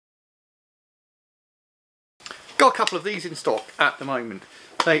Got a couple of these in stock at the moment.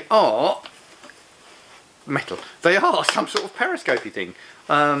 They are metal. They are some sort of periscopy thing.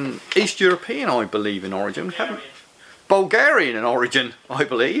 East European, I believe, in origin. Bulgarian in origin, I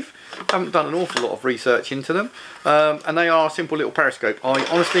believe. Haven't done an awful lot of research into them. And they are a simple little periscope.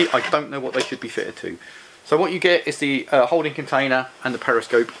 Honestly, I don't know what they should be fitted to. So what you get is the holding container and the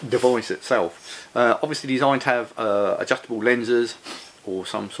periscope device itself. Obviously designed to have adjustable lenses or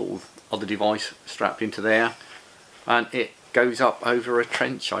some sort of other device strapped into there. And it goes up over a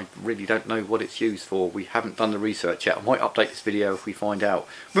trench. I really don't know what it's used for. We haven't done the research yet. I might update this video if we find out.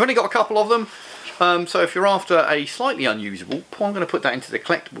 We've only got a couple of them. So if you're after a slightly unusable, I'm going to put that into the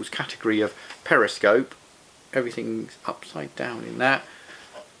collectibles category of periscope. Everything's upside down in that.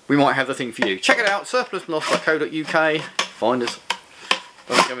 We might have the thing for you. Check it out, surplusandloss.co.uk. Find us.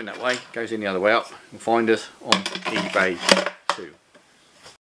 Doesn't go in that way, goes in the other way up. And find us on eBay.